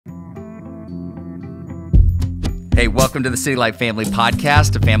Hey, welcome to the Citylight Family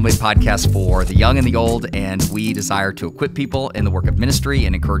podcast, a family podcast for the young and the old, and we desire to equip people in the work of ministry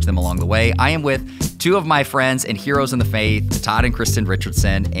and encourage them along the way. I am with two of my friends and heroes in the faith, Todd and Kristin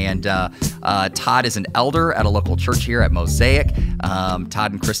Richardson, and Todd is an elder at a local church here at Mosaic.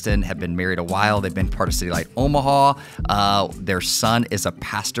 Todd and Kristin have been married a while. They've been part of Citylight Omaha. Their son is a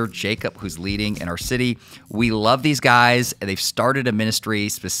pastor, Jacob, who's leading in our city. We love these guys. They've started a ministry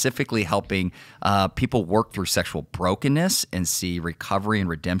specifically helping people work through sexual brokenness and see recovery and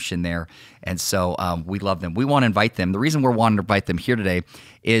redemption there. And so we love them. We want to invite them. The reason we're wanting to invite them here today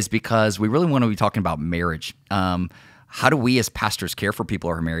is because we really want to be talking about marriage. How do we as pastors care for people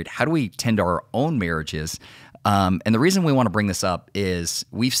who are married? How do we tend to our own marriages? And the reason we want to bring this up is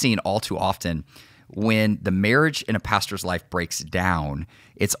we've seen all too often when the marriage in a pastor's life breaks down,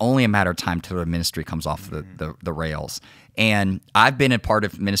 it's only a matter of time till the ministry comes off the rails. And I've been a part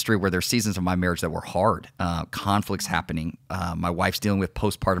of ministry where there's seasons of my marriage that were hard, conflicts happening. My wife's dealing with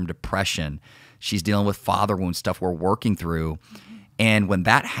postpartum depression. She's dealing with father wound stuff we're working through. And when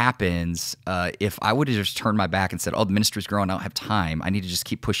that happens, if I would have just turned my back and said, oh, the ministry's growing, I don't have time, I need to just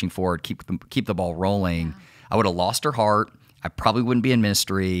keep pushing forward, keep the ball rolling, I would have lost her heart. I probably wouldn't be in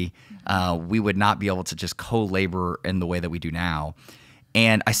ministry. We would not be able to just co-labor in the way that we do now.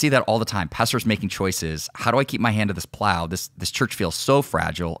 And I see that all the time. Pastors making choices. How do I keep my hand to this plow? This church feels so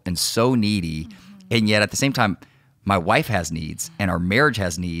fragile and so needy. And yet at the same time, my wife has needs and our marriage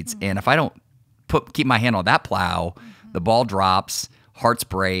has needs. And if I don't keep my hand on that plow, the ball drops, hearts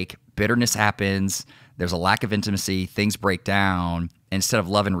break, bitterness happens, there's a lack of intimacy, things break down. Instead of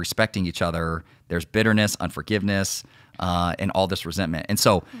loving and respecting each other, there's bitterness, unforgiveness, and all this resentment. And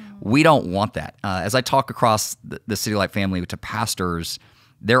so we don't want that. As I talk across the Citylight family to pastors,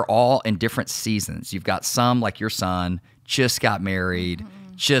 they're all in different seasons. You've got some, like your son, just got married,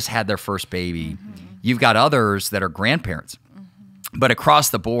 just had their first baby. You've got others that are grandparents. But across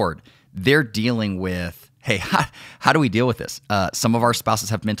the board, they're dealing with, hey, how do we deal with this? Some of our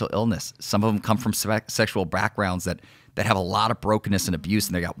spouses have mental illness. Some of them come from sexual backgrounds that have a lot of brokenness and abuse,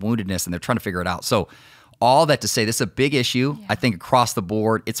 and they got woundedness, and they're trying to figure it out. So all that to say, this is a big issue, I think, across the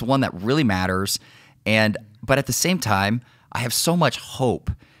board. It's one that really matters. But at the same time, I have so much hope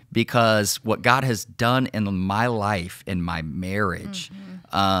because what God has done in my life, in my marriage,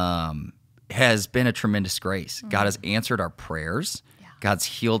 has been a tremendous grace. God has answered our prayers. God's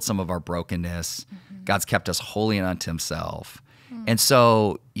healed some of our brokenness. God's kept us holy and unto himself. And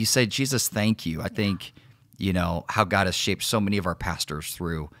so you say, Jesus, thank you. I think, you know, how God has shaped so many of our pastors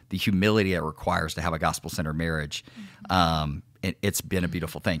through the humility it requires to have a gospel-centered marriage. It's been a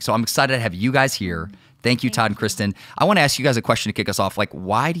beautiful thing. So I'm excited to have you guys here. Thank you, Todd and Kristin. I want to ask you guys a question to kick us off. Like,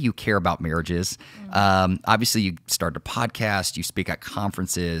 why do you care about marriages? Obviously, you started a podcast, you speak at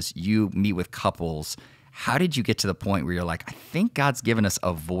conferences, you meet with couples. How did you get to the point where you're like, I think God's given us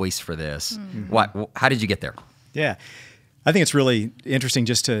a voice for this? How did you get there? Yeah. I think it's really interesting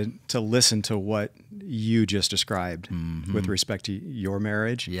just to listen to what you just described with respect to your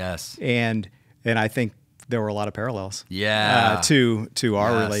marriage. Yes. And I think there were a lot of parallels to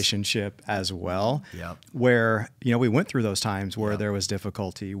our relationship as well, where, you know, we went through those times where there was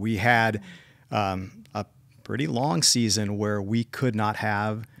difficulty. We had a pretty long season where we could not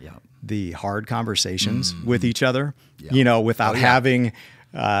have the hard conversations with each other, you know, without having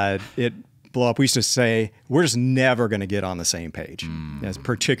it blow up. We used to say, we're just never going to get on the same page,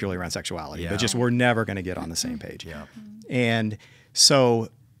 particularly around sexuality, but just we're never going to get on the same page. And so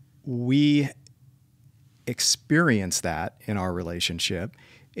we experienced that in our relationship.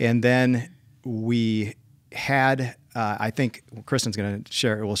 And then we had, I think Kristin's going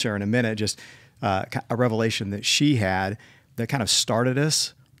to we'll share in a minute, just a revelation that she had that kind of started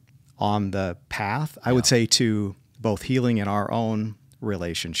us on the path, I would say, to both healing in our own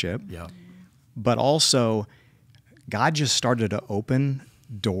relationship, but also God just started to open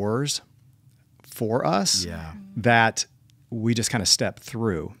doors for us that we just kind of stepped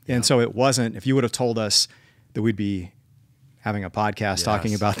through. And so it wasn't, if you would have told us that we'd be having a podcast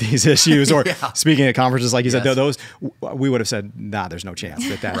talking about these issues or speaking at conferences, like you said, those, we would have said, nah, there's no chance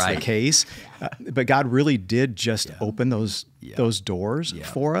that that's the case. But God really did just open those doors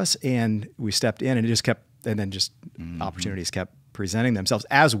for us, and we stepped in, and it just kept, and then just opportunities kept presenting themselves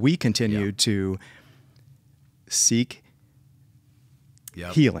as we continued to seek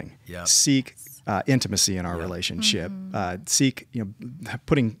healing, seek intimacy in our relationship, seek, you know,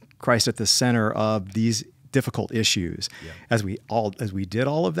 putting Christ at the center of these difficult issues. As we did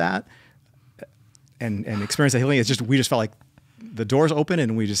all of that and experienced the healing, it's just, we just felt like the doors open,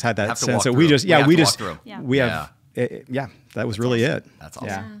 and we just had that sense that that was really it. That's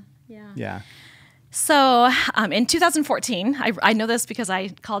awesome. Yeah. So in 2014, I know this because I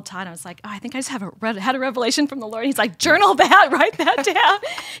called Todd and I was like, oh, I think I just had a revelation from the Lord. He's like, journal that, write that down.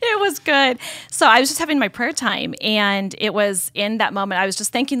 It was good. So I was just having my prayer time, and it was in that moment, I was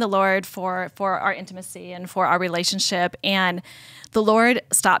just thanking the Lord for our intimacy and for our relationship. And the Lord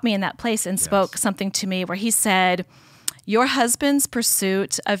stopped me in that place and spoke something to me where he said, your husband's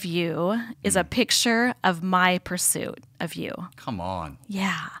pursuit of you is a picture of my pursuit of you. Come on.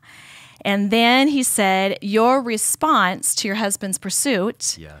 Yeah. And then he said, your response to your husband's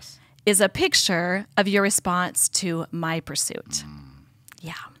pursuit is a picture of your response to my pursuit.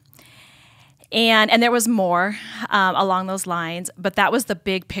 Yeah. And there was more along those lines, but that was the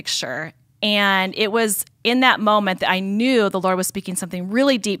big picture. And it was in that moment that I knew the Lord was speaking something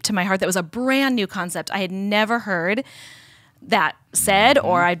really deep to my heart that was a brand new concept. I had never heard that said,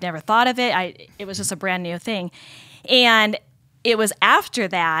 or I'd never thought of it. It was just a brand new thing. And it was after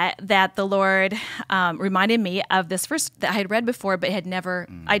that the Lord reminded me of this verse that I had read before, but had never,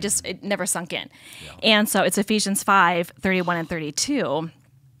 it never sunk in. Yeah. And so it's Ephesians 5:31 and 32,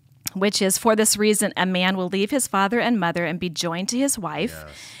 which is, for this reason, a man will leave his father and mother and be joined to his wife,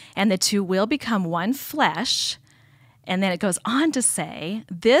 and the two will become one flesh. And then it goes on to say,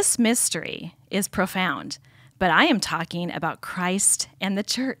 this mystery is profound, but I am talking about Christ and the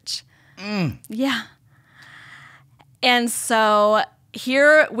church. Yeah. And so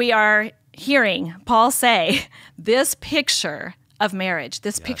here we are hearing Paul say, this picture of marriage,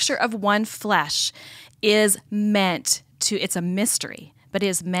 this picture of one flesh is meant to, it's a mystery, but it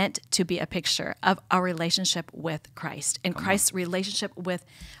is meant to be a picture of our relationship with Christ and Christ's relationship with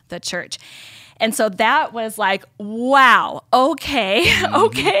the church. And so that was like, wow, okay,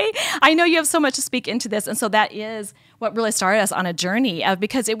 okay. I know you have so much to speak into this. And so that is what really started us on a journey of,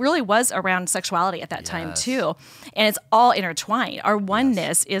 because it really was around sexuality at that time too. And it's all intertwined. Our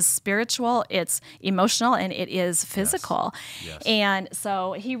oneness is spiritual, it's emotional, and it is physical. And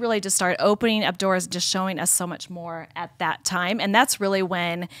so he really just started opening up doors, just showing us so much more at that time. And that's really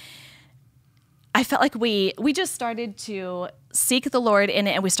when I felt like we just started to seek the Lord in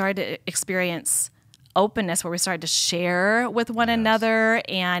it, and we started to experience openness where we started to share with one another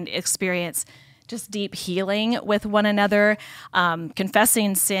and experience just deep healing with one another,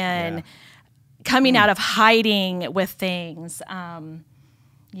 confessing sin, coming out of hiding with things. How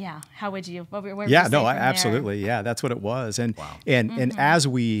would you? What would you say from absolutely. There? Yeah, that's what it was. And and as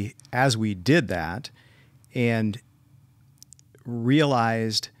we did that, and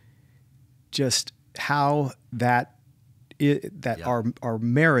realized just how our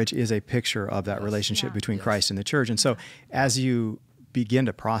marriage is a picture of that relationship between Christ and the church. And so as you begin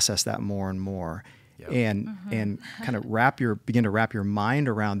to process that more and more, and kind of begin to wrap your mind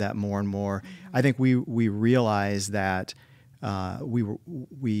around that more and more, I think we realize that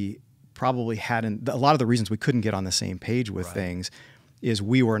we probably hadn't, a lot of the reasons we couldn't get on the same page with things is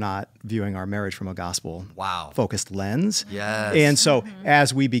we were not viewing our marriage from a gospel focused lens. And so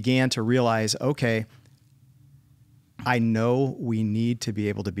as we began to realize, okay, I know we need to be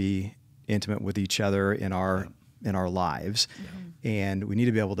able to be intimate with each other in our lives, and we need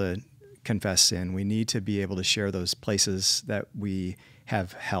to be able to confess sin. We need to be able to share those places that we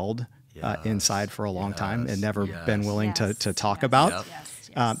have held inside for a long time and never been willing to talk about.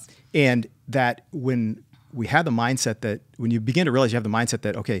 And that when we have the mindset that, when you begin to realize you have the mindset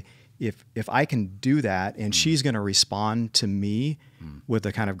that, okay, if I can do that and she's going to respond to me with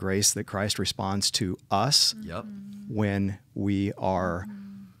the kind of grace that Christ responds to us when we are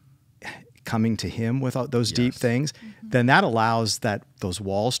coming to him with those deep things, then that allows those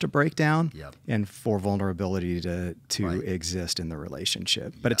walls to break down and for vulnerability to exist in the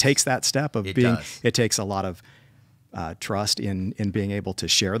relationship. But it takes that step of it takes a lot of trust in being able to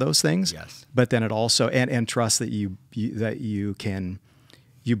share those things. But then it also, and trust that you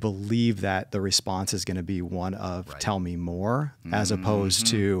believe that the response is going to be one of tell me more, as opposed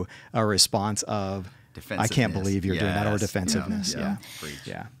to a response of I can't believe you're doing that, or defensiveness.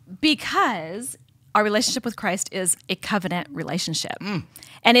 Because our relationship with Christ is a covenant relationship.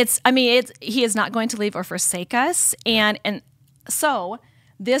 And he is not going to leave or forsake us. And so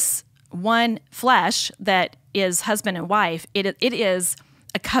this one flesh that is husband and wife, it is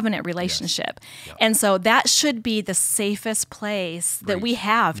a covenant relationship. And so that should be the safest place that we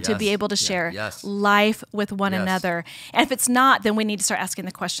have to be able to share life with one another. And if it's not, then we need to start asking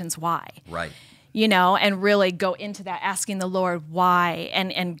the questions why. and really go into that, asking the Lord why,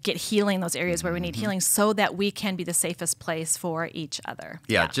 and get healing those areas where we need healing, so that we can be the safest place for each other.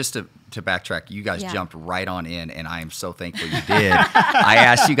 Yeah, just to backtrack, you guys jumped right on in, and I am so thankful you did. I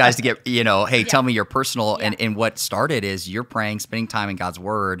asked you guys to get, hey, tell me your personal, and what started is you're praying, spending time in God's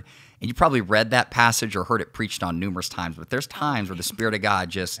Word, and you probably read that passage or heard it preached on numerous times, but there's times where the Spirit of God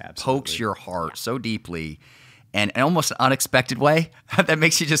just pokes your heart so deeply, and in almost an unexpected way that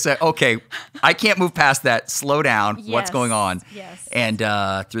makes you just say, okay, I can't move past that. Slow down. Yes. What's going on? Yes. And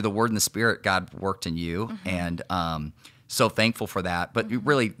through the Word and the Spirit, God worked in you. And so thankful for that. But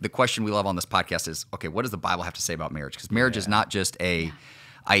really, the question we love on this podcast is, okay, what does the Bible have to say about marriage? Because marriage is not just a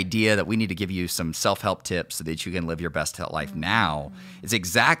idea that we need to give you some self-help tips so that you can live your best life now. It's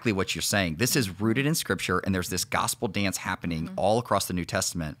exactly what you're saying. This is rooted in Scripture, and there's this gospel dance happening all across the New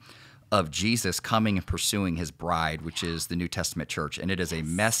Testament of Jesus coming and pursuing his bride, which is the New Testament church. And it is a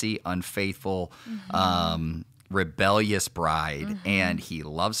messy, unfaithful, rebellious bride. And he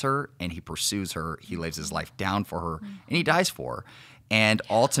loves her and he pursues her. He lays his life down for her and he dies for her. And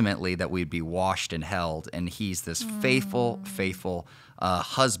ultimately that we'd be washed and held. And he's this faithful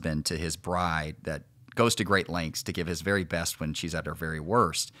husband to his bride that goes to great lengths to give his very best when she's at her very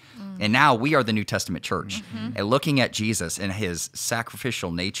worst. And now we are the New Testament church. And looking at Jesus and his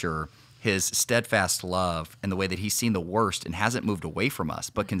sacrificial nature, his steadfast love, and the way that he's seen the worst and hasn't moved away from us,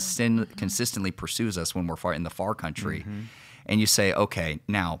 but consistently pursues us when we're in the far country. And you say, okay,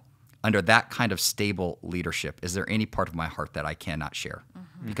 now, under that kind of stable leadership, is there any part of my heart that I cannot share?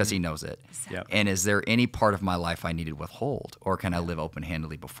 Because he knows it. Yep. And is there any part of my life I need to withhold, or can I live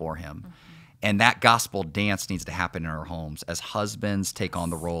open-handedly before him? And that gospel dance needs to happen in our homes as husbands take on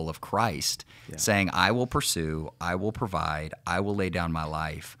the role of Christ, saying, I will pursue, I will provide, I will lay down my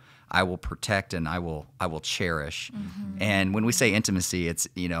life, I will protect, and I will cherish. And when we say intimacy, it's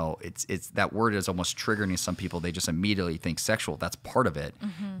that word is almost triggering to some people. They just immediately think sexual. That's part of it,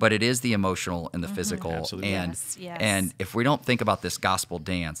 but it is the emotional and the physical. Absolutely. And if we don't think about this gospel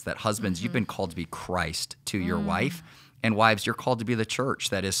dance, that husbands, you've been called to be Christ to your wife. And wives, you're called to be the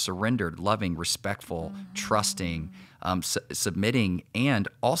church that is surrendered, loving, respectful, trusting, submitting, and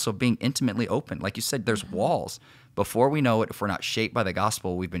also being intimately open. Like you said, there's walls. Before we know it, if we're not shaped by the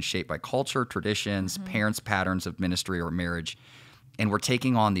gospel, we've been shaped by culture, traditions, parents' patterns of ministry or marriage, and we're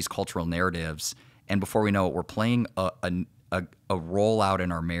taking on these cultural narratives. And before we know it, we're playing a role out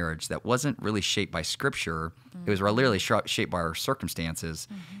in our marriage that wasn't really shaped by Scripture. It was really shaped by our circumstances.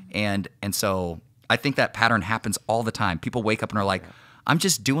 And so I think that pattern happens all the time. People wake up and are like, I'm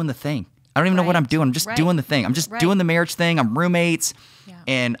just doing the thing. I don't even know what I'm doing. I'm just doing the thing. I'm just doing the marriage thing. I'm roommates.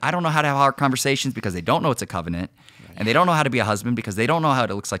 And I don't know how to have hard conversations because they don't know it's a covenant. And they don't know how to be a husband because they don't know how it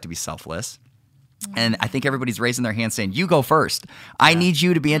looks like to be selfless. And I think everybody's raising their hand saying, you go first. I need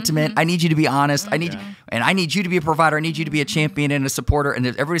you to be intimate. I need you to be honest. I need you to be a provider. I need you to be a champion and a supporter. And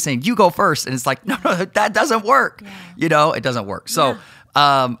everybody's saying, you go first. And it's like, no, that doesn't work. It doesn't work. So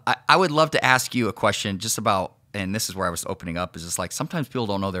I would love to ask you a question just about, and this is where I was opening up, is just like sometimes people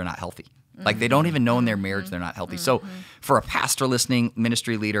don't know they're not healthy. Like they don't even know in their marriage they're not healthy. So for a pastor listening,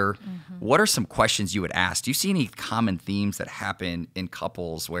 ministry leader, what are some questions you would ask? Do you see any common themes that happen in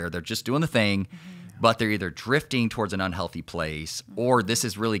couples where they're just doing the thing, but they're either drifting towards an unhealthy place or this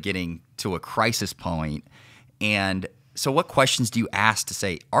is really getting to a crisis point? And so what questions do you ask to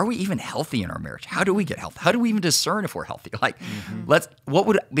say, are we even healthy in our marriage? How do we get healthy? How do we even discern if we're healthy? Like, what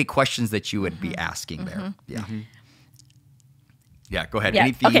would be questions that you would be asking there? Yeah, go ahead.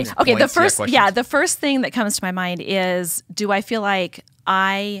 Any themes, okay. Points? The first thing that comes to my mind is, do I feel like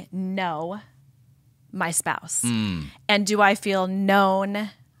I know my spouse? And do I feel known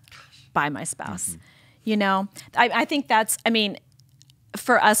by my spouse? I think that's,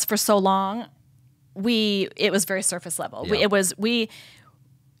 for us for so long, it was very surface level. Yeah.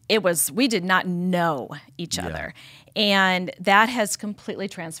 We did not know each other. And that has completely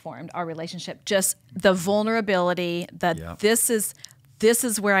transformed our relationship. Just the vulnerability that this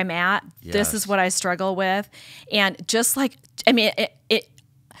is where I'm at. This is what I struggle with. And just like,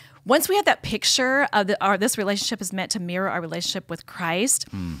 once we have that picture of this relationship is meant to mirror our relationship with Christ,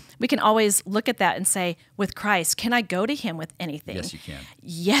 we can always look at that and say, with Christ, can I go to him with anything? Yes, you can.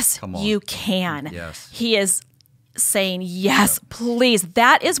 Yes, you can. Yes. He is saying, yes, please.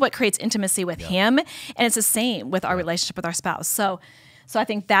 That is what creates intimacy with him. And it's the same with our relationship with our spouse. So I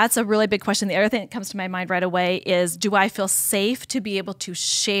think that's a really big question. The other thing that comes to my mind right away is, do I feel safe to be able to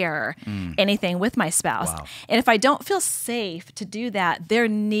share anything with my spouse? Wow. And if I don't feel safe to do that, there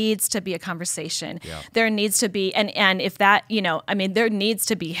needs to be a conversation. There needs to be, and if that, there needs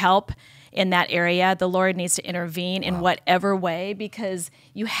to be help in that area, the Lord needs to intervene in whatever way, because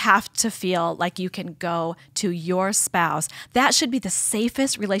you have to feel like you can go to your spouse. That should be the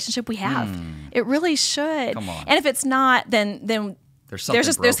safest relationship we have. It really should. Come on. And if it's not, then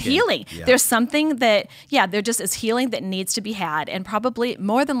there's healing. Yeah. There's something that, there just is healing that needs to be had, and probably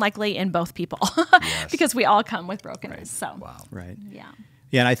more than likely in both people, because we all come with brokenness. Right. So, Right. Yeah.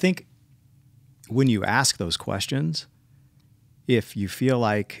 Yeah, and I think when you ask those questions, if you feel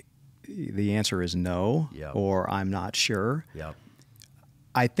like the answer is no, or I'm not sure,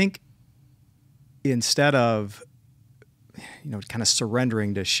 I think instead of kind of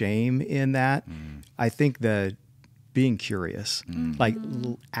surrendering to shame in that, I think the being curious, like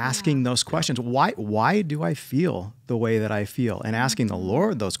asking those questions. Why do I feel the way that I feel? And asking the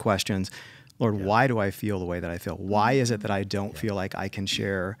Lord those questions. Lord, why do I feel the way that I feel? Why is it that I don't feel like I can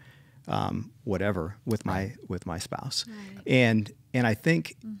share whatever with my spouse? And I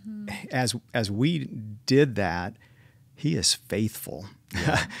think as we did that, He is faithful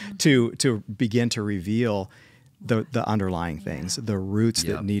to begin to reveal the underlying things, the roots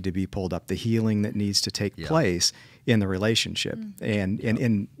that need to be pulled up, the healing that needs to take place in the relationship,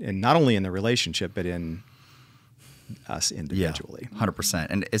 and not only in the relationship, but in us individually. 100%.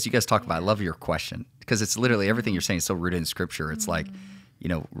 And as you guys talk about, I love your question, because it's literally everything you're saying is so rooted in Scripture. It's like,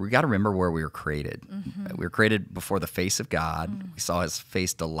 we got to remember where we were created. We were created before the face of God. We saw His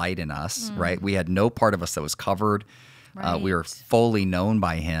face delight in us, right? We had no part of us that was covered. We were fully known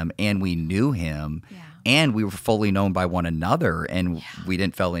by Him, and we knew Him. And we were fully known by one another, and we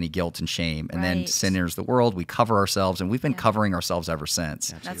didn't feel any guilt and shame. And then sin enters the world, we cover ourselves, and we've been covering ourselves ever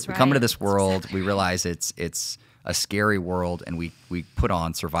since. That's we right. come into this world, we realize it's a scary world, and we put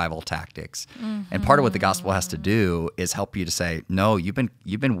on survival tactics. And part of what the gospel has to do is help you to say, no, you've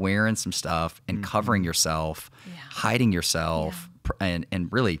been wearing some stuff and covering yourself, hiding yourself, and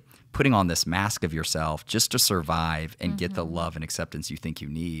really putting on this mask of yourself just to survive and get the love and acceptance you think you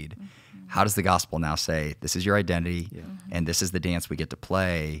need. How does the gospel now say, this is your identity, and this is the dance we get to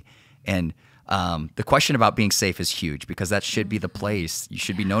play? And the question about being safe is huge, because that should be the place. You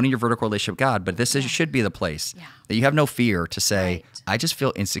should be known in your vertical relationship with God, but this should be the place that you have no fear to say, I just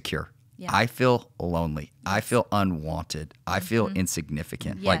feel insecure. I feel lonely. I feel unwanted. I feel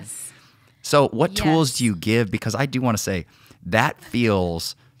insignificant. So what tools do you give? Because I do want to say that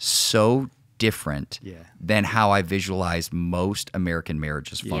feels so different than how I visualize most American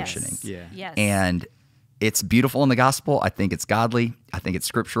marriages functioning. And it's beautiful in the gospel. I think it's godly. I think it's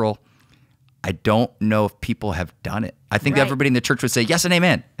scriptural. I don't know if people have done it. I think everybody in the church would say yes and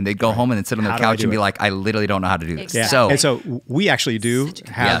amen, and they'd go home and then sit on their couch and be like, I literally don't know how to do this. So we actually do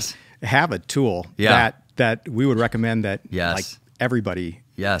have a tool that we would recommend that like everybody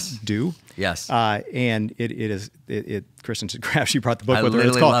do. And it is Kristen she brought the book with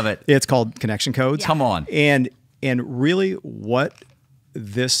her. Love it. It's called Connection Codes. Come on. And really what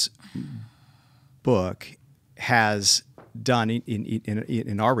this book has done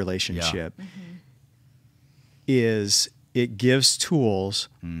in our relationship is it gives tools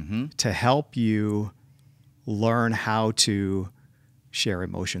to help you learn how to share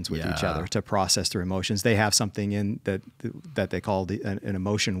emotions with each other, to process their emotions. They have something in that they call an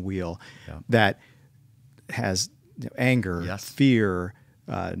emotion wheel that has anger, fear,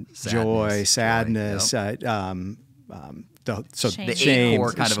 joy, sadness, shame,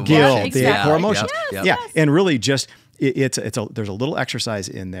 kind of guilt, the core emotions. Yes. And really just there's a little exercise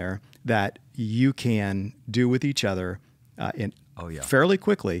in there that you can do with each other fairly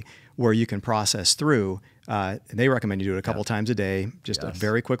quickly, where you can process through. They recommend you do it a couple times a day, just a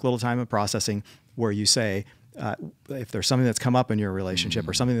very quick little time of processing, where you say, if there's something that's come up in your relationship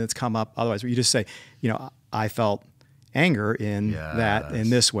or something that's come up otherwise, where you just say, I felt anger in that in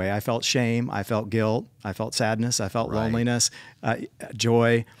this way. I felt shame. I felt guilt. I felt sadness. I felt loneliness,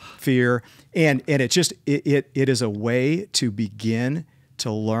 joy, fear. And it is a way to begin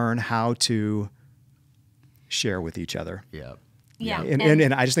to learn how to share with each other.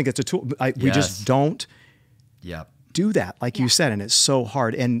 And I just think it's a tool. We just don't do that, like you said, and it's so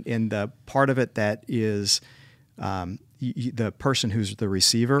hard. And the part of it that is the person who's the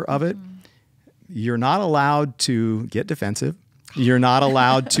receiver of it, you're not allowed to get defensive. You're not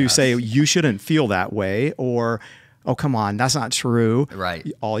allowed to say, you shouldn't feel that way, or, oh, come on, that's not true.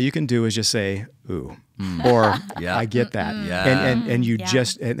 All you can do is just say, ooh, or I get that. And you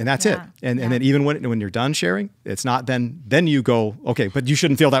just, and that's it. And then even when you're done sharing, it's not then you go, okay, but you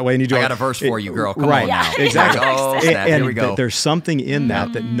shouldn't feel that way. And you do. I got a verse for you, girl. Come on now. Exactly. And here we go. There's something in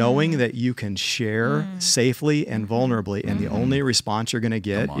that knowing that you can share safely and vulnerably, and the only response you're going to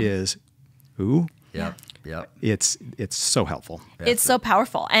get is, ooh. it's so helpful. It's so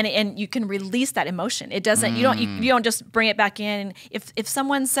powerful, and you can release that emotion. It doesn't. You don't just bring it back in. If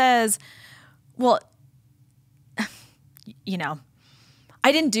someone says, "Well,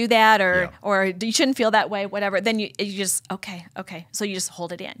 I didn't do that," or you shouldn't feel that way, whatever, then you just okay. So you just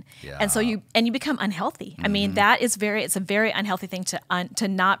hold it in, and so you become unhealthy. I mean, it's a very unhealthy thing to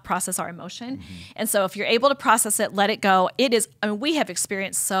not process our emotion. And so if you're able to process it, let it go. It is. I mean, we have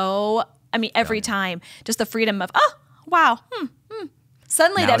experienced every time just the freedom of wow.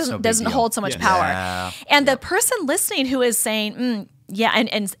 Suddenly Now that doesn't hold so much power. Yeah. And the person listening who is saying,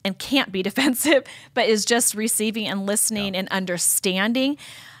 and can't be defensive, but is just receiving and listening and understanding,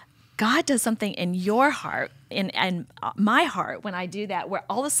 God does something in your heart and my heart when I do that, where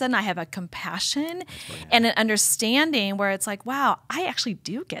all of a sudden I have a compassion and an understanding where it's like, wow, I actually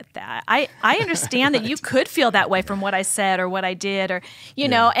do get that. I understand that you could feel that way from what I said or what I did, or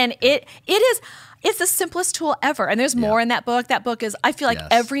and it's the simplest tool ever. And there's more in that book. That book is, I feel like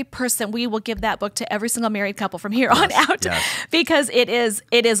every person, we will give that book to every single married couple from here on out, because it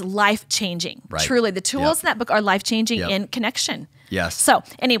is life-changing. Right. Truly, the tools in that book are life-changing in connection. Yes. So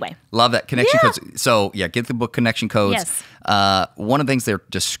anyway. Love that. Connection codes. So get the book Connection Codes. Yes. One of the things they're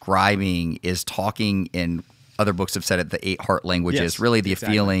describing is talking, in other books have said it, the 8 heart languages, really the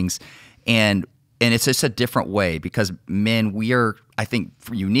feelings. And it's just a different way, because men, we are, I think,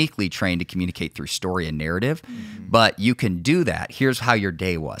 uniquely trained to communicate through story and narrative, but you can do that. Here's how your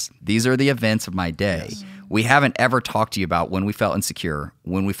day was. These are the events of my day. Yes. We haven't ever talked to you about when we felt insecure,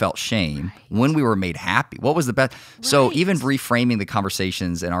 when we felt shame, when we were made happy. What was the best? Right. So even reframing the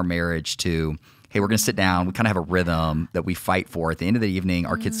conversations in our marriage to, hey, we're going to sit down. We kind of have a rhythm that we fight for. At the end of the evening,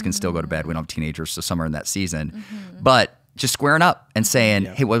 our kids can still go to bed. We don't have teenagers, so somewhere in that season. But just squaring up and saying,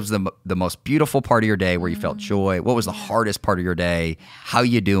 hey, what was the most beautiful part of your day where you felt joy? What was the hardest part of your day? How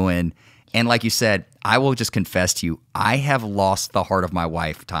you doing? And like you said, I will just confess to you, I have lost the heart of my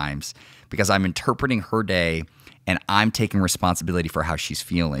wife times because I'm interpreting her day and I'm taking responsibility for how she's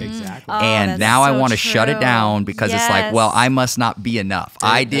feeling. Exactly. And now I want to shut it down because it's like, well, I must not be enough.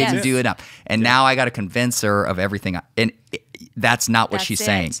 I didn't do enough. And now I got to convince her of everything. And that's not what she's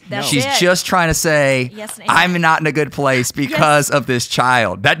saying. She's just trying to say, I'm not in a good place because of this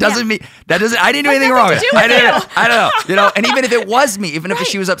child. That doesn't mean, I didn't do anything wrong. I don't know. And even if it was me, even if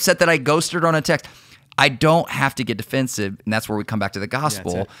she was upset that I ghosted her on a text, I don't have to get defensive. And that's where we come back to the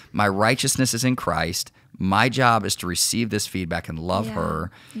gospel. My righteousness is in Christ. My job is to receive this feedback and love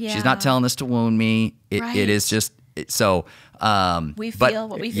her. She's not telling this to wound me. It is just so. We feel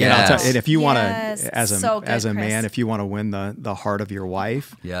what we feel. And if you want to, as a man, if you want to win the heart of your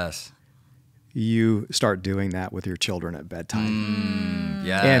wife, you start doing that with your children at bedtime.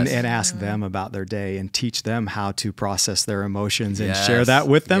 And ask them about their day and teach them how to process their emotions and share that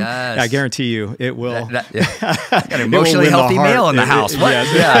with them. I guarantee you it will. Got an emotionally healthy male in the house.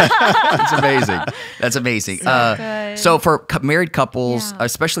 It's amazing. That's amazing. So for married couples,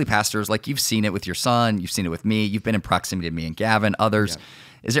 especially pastors, like you've seen it with your son, you've seen it with me, you've been in proximity to me and Gavin, others.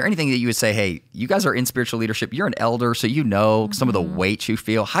 Is there anything that you would say, hey, you guys are in spiritual leadership, you're an elder, so you know some of the weight you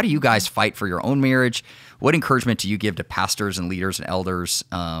feel. How do you guys fight for your own marriage? What encouragement do you give to pastors and leaders and elders?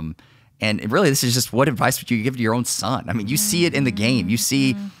 And really, this is just what advice would you give to your own son? I mean, you see it in the game. You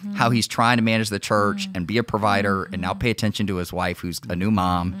see how he's trying to manage the church and be a provider and now pay attention to his wife, who's a new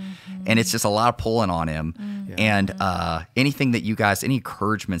mom. And it's just a lot of pulling on him. And anything that you guys, any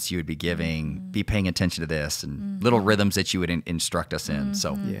encouragements you would be giving, be paying attention to this and little rhythms that you would instruct us in.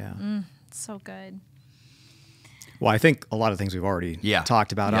 So so good. Well, I think a lot of things we've already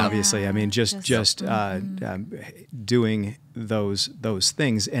talked about, obviously. I mean, just doing those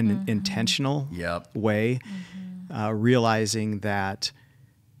things in an intentional way, realizing that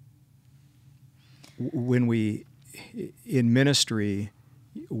when we, in ministry,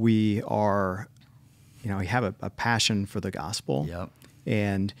 we are, we have a passion for the gospel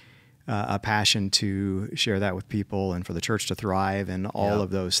and a passion to share that with people and for the church to thrive and all of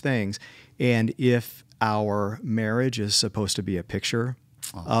those things. And if our marriage is supposed to be a picture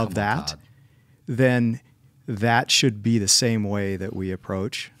of that, then that should be the same way that we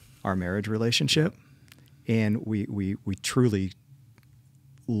approach our marriage relationship. And we truly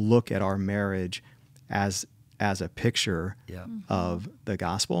look at our marriage as a picture of the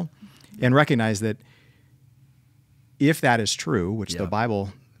gospel and recognize that if that is true, which the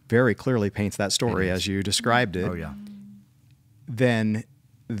Bible very clearly paints that story as you described it, then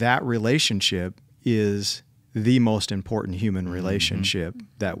that relationship is the most important human relationship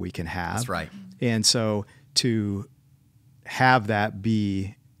that we can have. That's right. And so to have that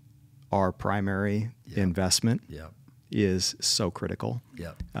be our primary investment is so critical.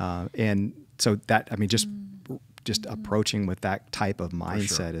 And so that, I mean, just approaching with that type of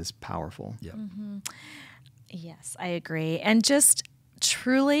mindset is powerful. Yep. Yes, I agree. And just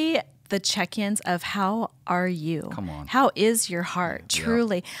truly the check-ins of how are you? Come on. How is your heart?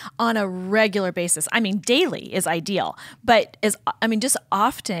 Truly on a regular basis. I mean, daily is ideal, but just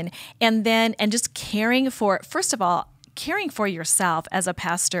often. And just caring for, first of all, caring for yourself as a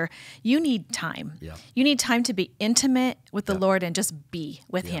pastor, you need time. Yeah. You need time to be intimate with the Lord and just be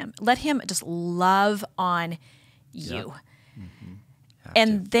with him. Let him just love on you.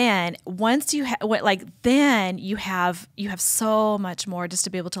 And then once you then you have so much more just to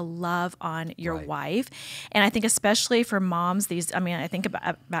be able to love on your wife. And I think especially for moms, I think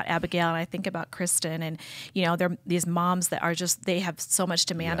about Abigail and I think about Kristen, and they're these moms that are just, they have so much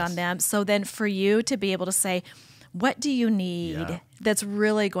demand on them. So then for you to be able to say, what do you need that's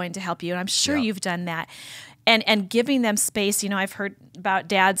really going to help you? And I'm sure you've done that. And giving them space. I've heard about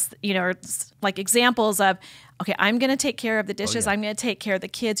dads, like examples of, okay, I'm going to take care of the dishes. I'm going to take care of the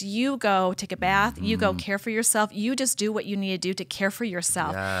kids. You go take a bath. You go care for yourself. You just do what you need to do to care for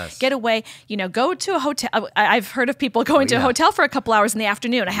yourself. Yes. Get away, go to a hotel. I've heard of people going to a hotel for a couple hours in the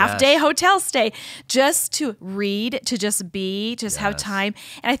afternoon, a half-day hotel stay, just to read, to just be, just have time.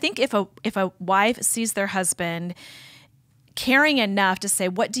 And I think if a wife sees their husband caring enough to say,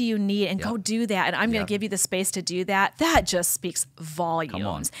 what do you need? And go do that. And I'm going to give you the space to do that. That just speaks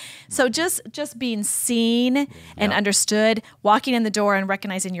volumes. So just being seen and understood, walking in the door and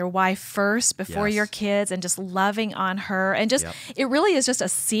recognizing your wife first before your kids, and just loving on her. And just, it really is just a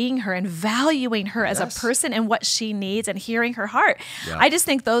seeing her and valuing her as a person and what she needs and hearing her heart. I just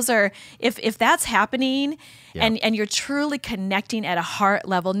think those are, if that's happening, and you're truly connecting at a heart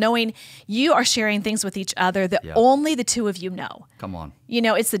level, knowing you are sharing things with each other that only the two of you know. Come on.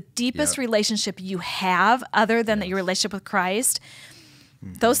 It's the deepest relationship you have other than your relationship with Christ.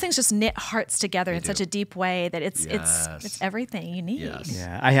 Those things just knit hearts together in such a deep way that it's everything you need.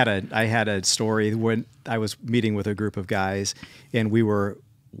 Yeah, I had a story when I was meeting with a group of guys, and we were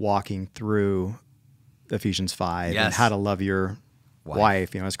walking through Ephesians 5 and how to love your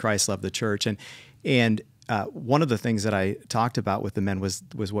wife, as Christ loved the church, and one of the things that I talked about with the men was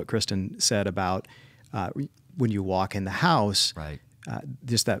what Kristen said about when you walk in the house,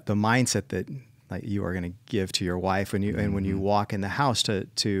 just that the mindset that like you are going to give to your wife when you walk in the house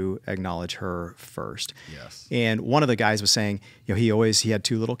to acknowledge her first. Yes. And one of the guys was saying, he had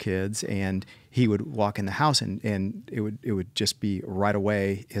two little kids, and he would walk in the house and it would just be right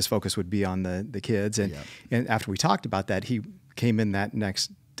away. His focus would be on the kids. And after we talked about that, he came in that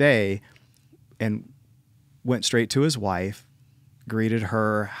next day and went straight to his wife, greeted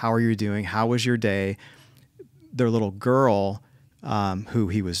her. How are you doing? How was your day? Their little girl, who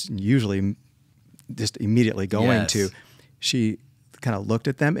he was usually just immediately going to, she kind of looked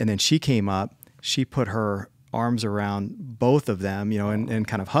at them, and then she came up. She put her arms around both of them, and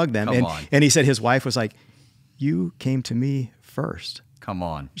kind of hugged them. And he said his wife was like, "You came to me first." Come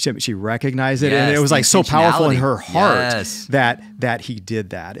on. She recognized it, and it was like so powerful in her heart that he did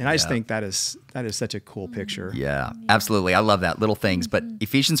that. And I just think that is such a cool picture. Yeah, absolutely. I love that, little things. But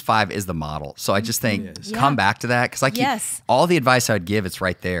Ephesians 5 is the model. So I just think come back to that, because all the advice I'd give, it's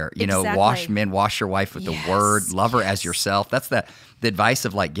right there. Wash your wife with the word, love her as yourself. That's the advice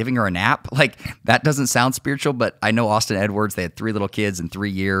of like giving her a nap. Like that doesn't sound spiritual, but I know Austin Edwards, they had 3 little kids in 3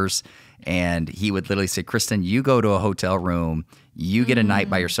 years. And he would literally say, Kristen, you go to a hotel room, you get a night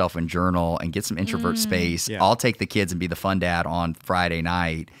by yourself and journal and get some introvert space. I'll take the kids and be the fun dad on Friday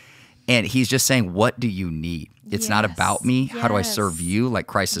night. And he's just saying, what do you need? It's not about me. How do I serve you like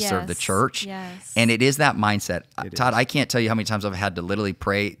Christ has served the church? And it is that mindset. Todd, I can't tell you how many times I've had to literally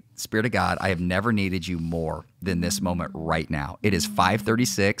pray, Spirit of God, I have never needed you more than this moment right now. It is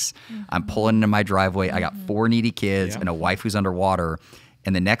 5:36. I'm pulling into my driveway. I got 4 needy kids and a wife who's underwater.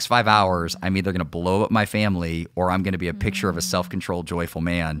 In the next 5 hours, I'm either going to blow up my family or I'm going to be a picture of a self-controlled, joyful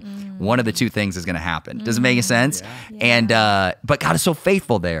man. One of the two things is going to happen. Does it make any sense? And but God is so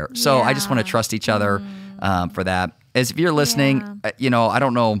faithful there. So I just want to trust each other for that. As if you're listening, I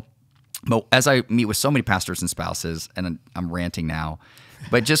don't know, but as I meet with so many pastors and spouses, and I'm ranting now,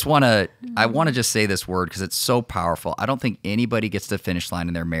 but I want to just say this word because it's so powerful. I don't think anybody gets to the finish line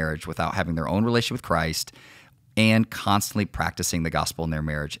in their marriage without having their own relationship with Christ and constantly practicing the gospel in their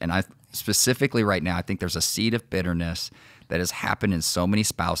marriage. And I specifically right now, I think there's a seed of bitterness that has happened in so many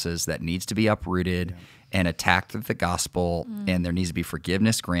spouses that needs to be uprooted and attacked with the gospel, and there needs to be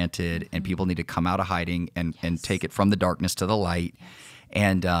forgiveness granted, and people need to come out of hiding and take it from the darkness to the light.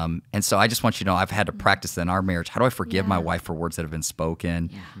 And so I just want you to know, I've had to practice in our marriage. How do I forgive my wife for words that have been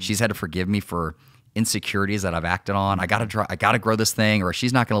spoken? She's had to forgive me for insecurities that I've acted on. I gotta grow this thing, or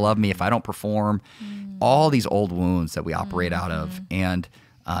she's not gonna love me if I don't perform. All these old wounds that we operate out of, and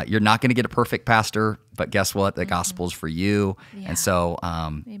you're not gonna get a perfect pastor, but guess what? The gospel's for you. Yeah. And so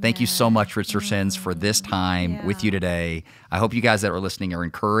thank you so much, Richardsons, for this time with you today. I hope you guys that are listening are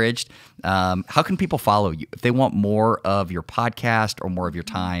encouraged. How can people follow you? If they want more of your podcast or more of your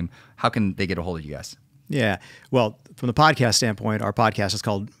time, how can they get a hold of you guys? Yeah. Well, from the podcast standpoint, our podcast is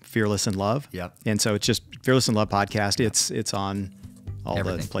called Fearless in Love. Yep. And so it's just Fearless in Love podcast. It's on all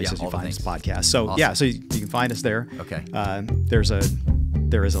Everything. the places Yeah, you all the find this things. podcast. So Awesome. so you can find us there. Okay. There is a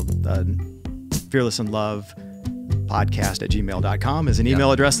Fearless in Love podcast at gmail.com is an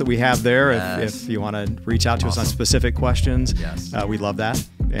email address that we have there. If you want to reach out to us on specific questions, we'd love that.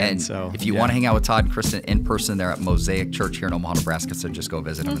 And so if you want to hang out with Todd and Kristin in person, they're at Mosaic Church here in Omaha, Nebraska. So just go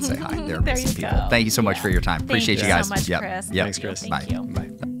visit them and say hi. They're There amazing you people. go. Thank you so much for your time. Thank Appreciate you guys. so much, Yep. Chris. Yep. Thanks, Chris. Thank you. Bye.